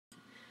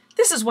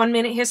This is 1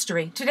 Minute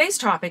History. Today's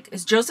topic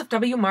is Joseph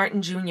W.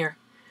 Martin, Jr.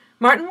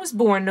 Martin was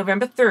born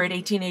November 3,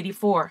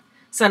 1884,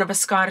 son of a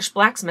Scottish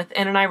blacksmith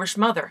and an Irish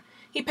mother.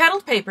 He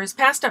peddled papers,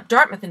 passed up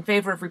Dartmouth in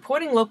favor of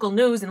reporting local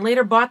news, and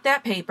later bought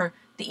that paper,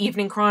 the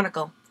Evening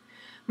Chronicle.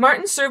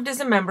 Martin served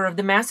as a member of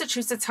the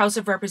Massachusetts House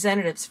of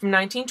Representatives from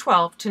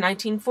 1912 to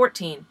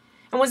 1914,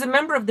 and was a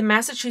member of the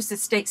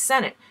Massachusetts State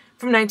Senate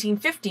from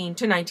 1915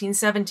 to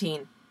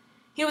 1917.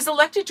 He was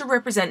elected to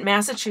represent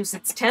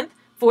Massachusetts' 10th,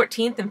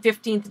 14th, and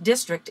 15th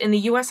District in the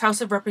U.S.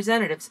 House of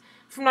Representatives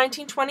from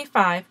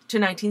 1925 to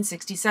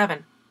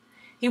 1967.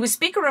 He was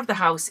Speaker of the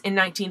House in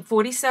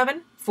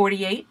 1947,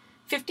 48,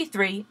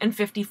 53, and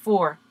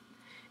 54.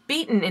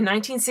 Beaten in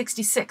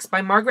 1966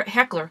 by Margaret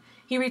Heckler,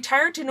 he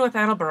retired to North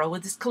Attleborough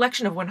with his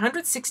collection of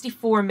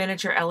 164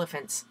 miniature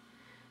elephants.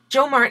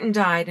 Joe Martin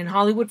died in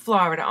Hollywood,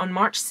 Florida on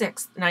March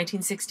 6,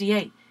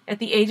 1968, at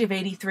the age of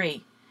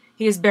 83.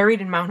 He is buried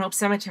in Mount Hope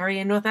Cemetery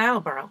in North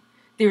Attleborough.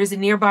 There is a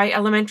nearby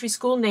elementary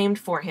school named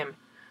for him.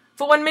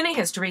 For 1 Minute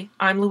History,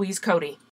 I'm Louise Cody.